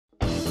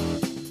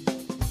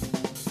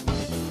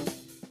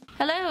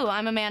Hello,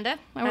 I'm Amanda.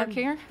 I work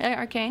here at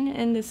Arcane,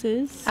 and this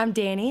is... I'm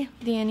Danny.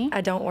 Danny. I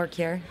don't work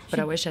here, but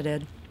I wish I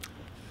did.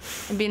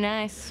 It'd be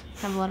nice.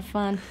 Have a lot of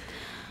fun.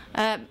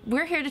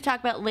 We're here to talk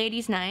about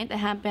Ladies' Night that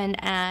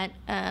happened at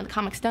the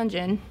Comics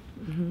Dungeon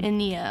in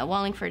the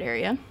Wallingford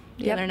area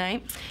the other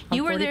night.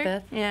 You were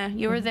there. Yeah,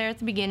 you were there at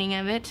the beginning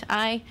of it.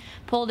 I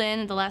pulled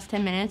in the last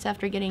 10 minutes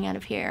after getting out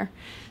of here.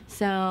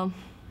 So...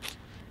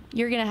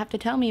 you're going to have to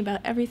tell me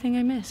about everything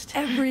I missed.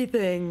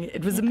 Everything.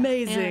 It was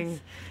amazing.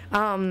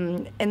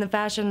 Yes. In the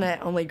fashion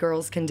that only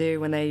girls can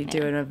do when they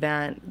do an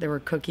event, there were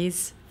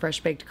cookies,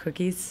 fresh-baked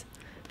cookies.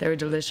 They were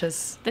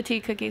delicious. The tea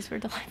cookies were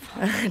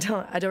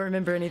delightful. I don't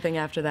remember anything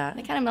after that.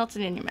 They kind of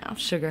melted in your mouth.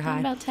 Sugar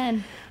high. About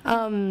 10.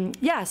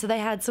 Yeah, so they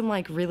had some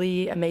like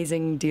really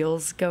amazing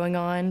deals going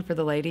on for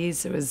the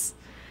ladies. It was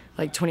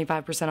like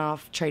 25%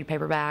 off trade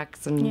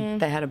paperbacks,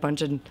 and they had a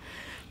bunch of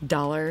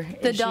dollar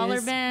issues.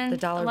 Dollar bin. The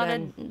dollar bin. A lot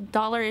of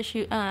dollar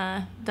issue.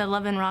 The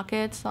Love and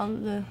Rockets, all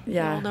the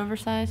old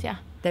oversized. Yeah.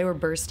 They were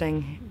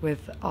bursting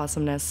with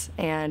awesomeness.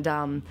 And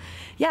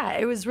yeah,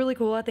 it was really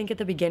cool. I think at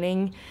the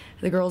beginning,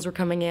 the girls were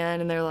coming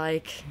in and they're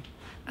like,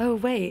 oh,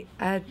 wait,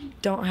 I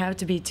don't have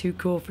to be too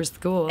cool for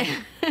school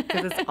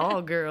because it's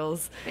all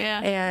girls. Yeah.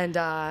 And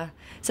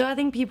so I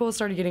think people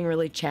started getting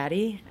really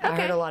chatty. Okay.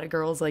 I heard a lot of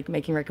girls like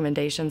making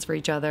recommendations for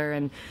each other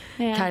and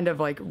kind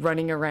of like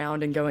running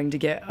around and going to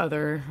get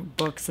other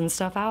books and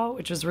stuff out,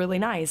 which was really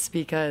nice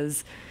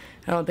because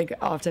I don't think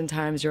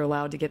oftentimes you're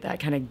allowed to get that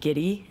kind of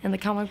giddy in the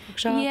comic book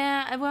shop.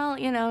 Yeah, well,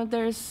 you know,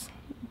 there's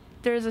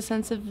a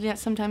sense of,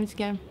 sometimes you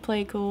gotta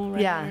play cool.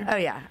 Right? Yeah, oh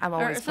yeah, I'm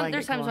always playing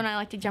There's it cool. times when I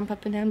like to jump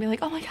up and down and be like,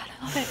 oh my god,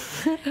 I love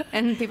it.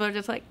 And people are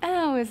just like,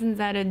 oh, isn't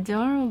that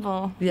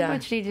adorable? Yeah.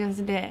 What she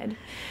just did.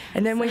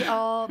 And then we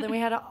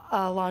had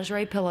a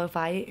lingerie pillow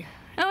fight.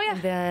 Oh yeah,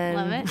 and then,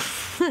 love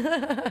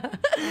it.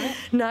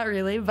 Not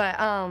really, but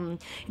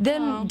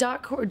then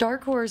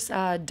Dark Horse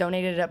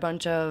donated a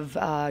bunch of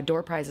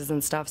door prizes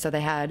and stuff, so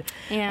they had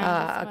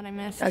that's what I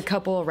missed. A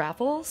couple of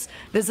raffles.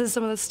 This is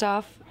some of the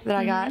stuff that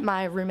I got.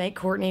 My roommate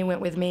Courtney went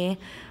with me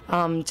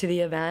to the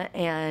event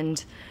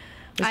and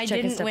was I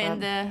checking didn't stuff win out.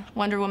 the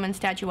Wonder Woman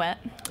statuette.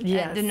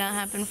 Yes. That did not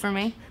happen for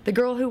me. The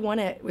girl who won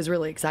it was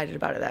really excited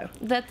about it though.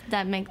 That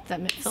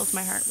fills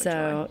my heart with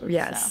so joy.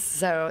 Yes,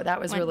 so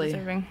that was went really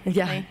deservingly.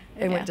 Yeah,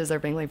 it went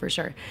deservingly for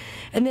sure.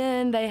 And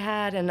then they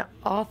had an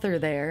author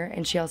there,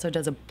 and she also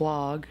does a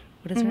blog.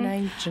 What is her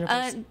name?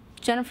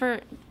 Jennifer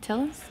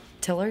Tillis?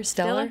 Stellar.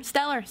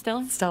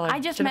 I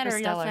just met her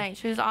Jennifer last night.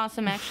 She was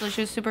awesome, actually.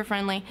 She was super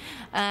friendly.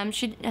 I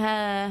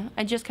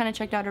just kind of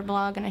checked out her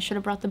blog, and I should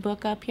have brought the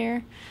book up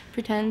here.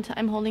 Pretend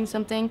I'm holding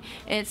something.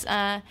 It's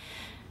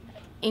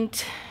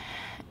Inked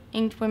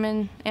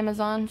Women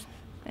Amazon,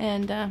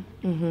 and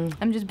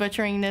I'm just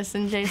butchering this,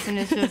 and Jason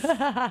is just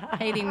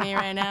hating me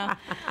right now.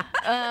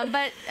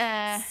 But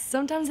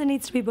sometimes it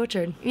needs to be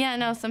butchered. Yeah,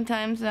 no.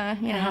 Sometimes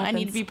I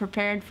need to be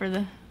prepared for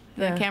the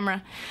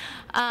camera.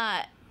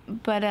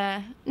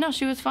 But no,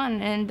 she was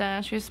fun,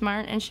 and she was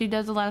smart, and she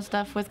does a lot of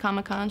stuff with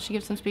Comic-Con. She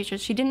gives some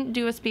speeches. She didn't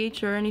do a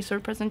speech or any sort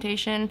of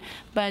presentation,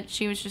 but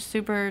she was just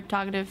super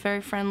talkative,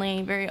 very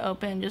friendly, very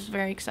open, just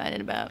very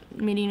excited about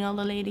meeting all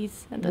the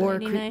ladies at the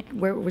lady night.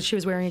 She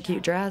was wearing a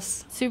cute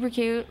dress. Super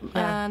cute.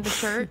 The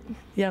shirt.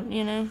 Yep.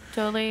 You know,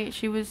 totally.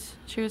 She was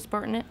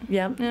sporting it.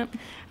 Yep. Yep.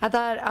 I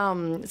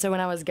thought so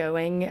when I was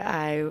going,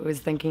 I was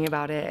thinking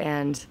about it,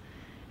 and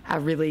I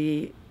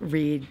really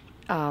read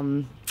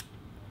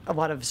a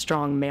lot of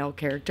strong male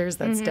characters.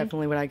 That's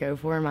definitely what I go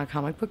for in my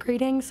comic book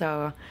reading.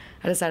 So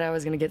I decided I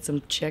was going to get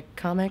some chick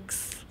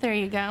comics. There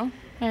you go.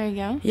 There you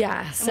go.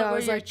 Yeah. So what I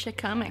was were your like, chick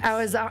comics? I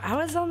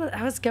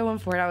was going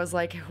for it. I was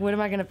like, what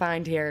am I going to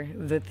find here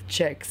with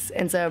chicks?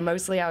 And so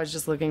mostly I was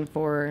just looking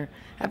for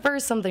at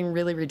first something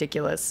really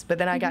ridiculous, but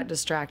then I got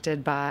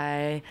distracted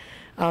by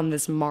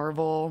this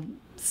Marvel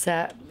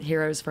set,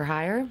 Heroes for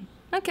Hire.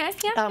 Okay.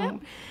 Yeah.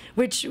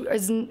 Which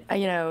is,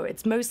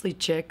 it's mostly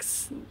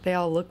chicks. They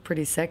all look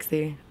pretty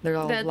sexy. They're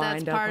all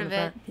lined up on the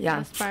front. Yeah,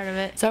 that's part of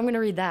it. So I'm going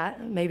to read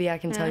that. Maybe I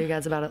can tell you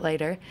guys about it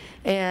later.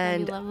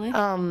 And that'd be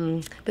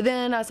lovely. but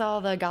then I saw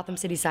the Gotham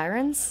City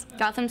Sirens.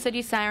 Gotham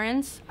City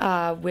Sirens.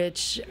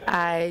 Which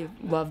I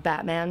love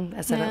Batman.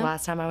 I said it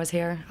last time I was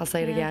here. I'll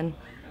say it again.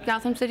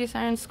 Gotham City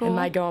Sirens School. It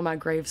might go on my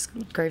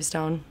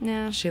gravestone.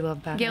 Yeah. She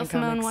loved Batman Gail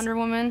Simone, comics. Wonder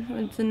Woman.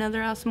 It's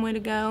another awesome way to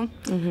go.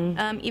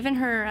 Even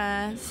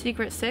her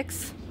Secret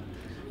Six.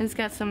 It's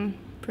got some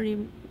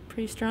pretty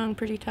strong,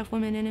 pretty tough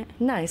women in it.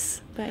 Nice.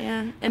 But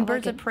yeah. And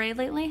Birds of Prey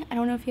lately. I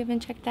don't know if you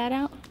haven't checked that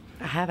out.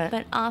 I haven't.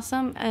 But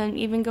awesome. And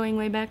even going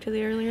way back to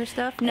the earlier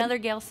stuff. Another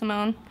Gail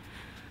Simone.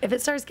 If it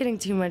starts getting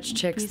too much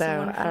chicks,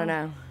 though, I don't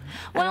know.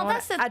 Well,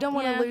 I don't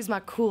want to lose my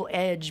cool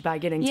edge by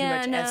getting too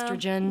much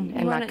estrogen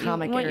in my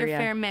comic you want area. Your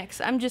fair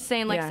mix. I'm just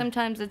saying,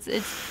 sometimes it's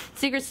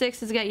Secret Six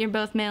has got your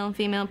both male and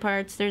female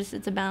parts.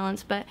 It's a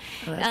balance, but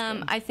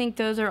I think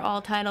those are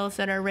all titles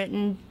that are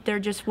written. They're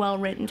just well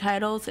written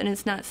titles, and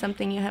it's not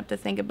something you have to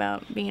think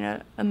about being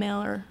a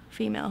male or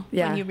female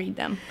Yeah. when you read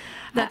them.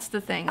 That's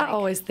the thing. I like,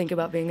 always think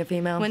about being a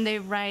female. when they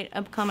write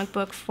a comic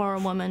book for a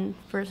woman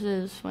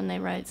versus when they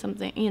write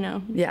something,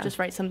 Yeah. just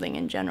write something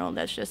in general,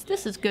 that's just,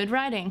 this is good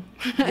writing.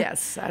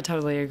 Yes, I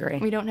totally agree.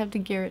 We don't have to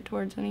gear it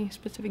towards any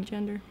specific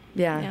gender.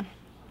 Yeah.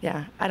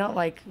 I don't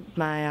like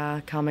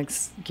my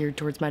comics geared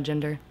towards my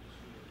gender.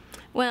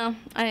 Well,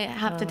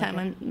 half the like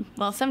time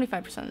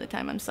 75% of the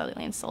time I'm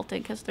slightly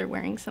insulted because they're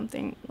wearing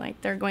something, like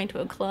they're going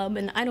to a club,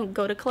 and I don't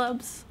go to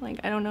clubs. Like,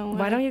 I don't know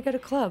Why don't you go to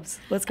clubs?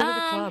 Let's go to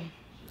the club.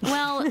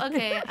 Well,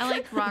 okay, I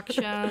like rock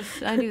shows.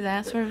 I do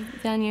that sort of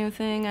venue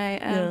thing.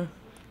 I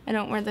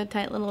don't wear the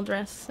tight little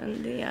dress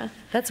and the.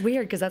 That's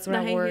weird because that's what the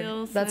I high wore.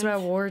 heels That's what I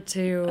wore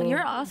to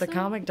You're awesome. the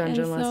comic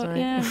dungeon And last so, night.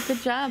 Yeah,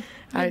 good job.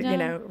 Good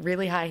job.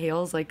 Really high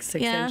heels, like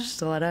 6-inch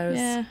stilettos.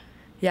 Yeah.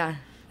 Yeah,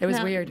 it was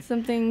No, weird.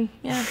 Something,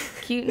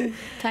 cute and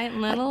tight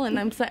and little, and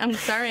I'm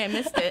sorry I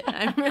missed it.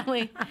 I'm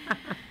really.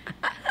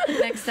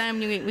 Next time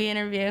we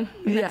interview,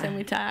 next time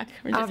we talk,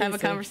 or just have a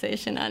Obviously.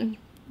 conversation on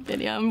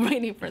video. I'm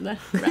waiting for the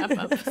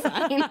wrap-up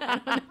sign.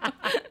 I don't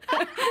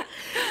know.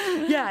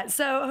 Yeah,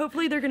 so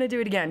hopefully they're going to do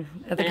it again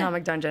at the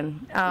comic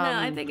dungeon. No,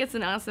 I think it's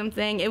an awesome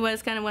thing. It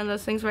was kind of one of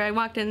those things where I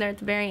walked in there at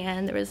the very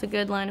end. There was a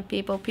good line of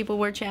people. People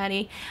were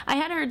chatty. I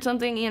had heard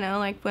something,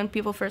 like when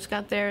people first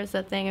got there, is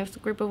that thing, it was a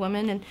group of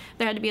women, and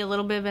there had to be a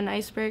little bit of an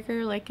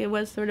icebreaker. Like, it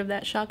was sort of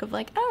that shock of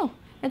like, oh,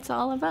 it's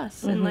all of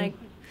us. And like,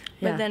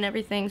 but then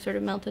everything sort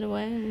of melted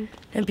away.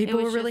 And people it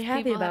were was really just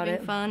happy people about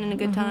having it. fun and a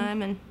good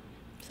time. And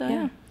so,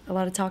 yeah, a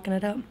lot of talking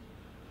it up.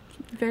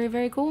 very,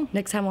 very cool.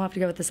 Next time we'll have to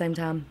go at the same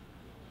time.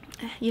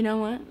 You know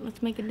what?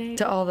 Let's make a date.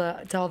 To all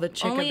the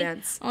chick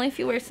events. Only if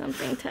you wear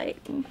something tight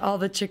and All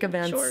the chick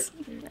events. short.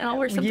 And I'll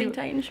wear something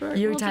tight and short.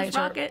 You We'll tight just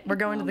rock short. it. We're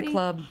going to the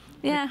club.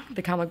 Yeah.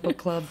 The comic book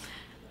club.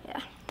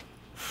 Yeah.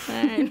 All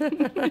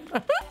right.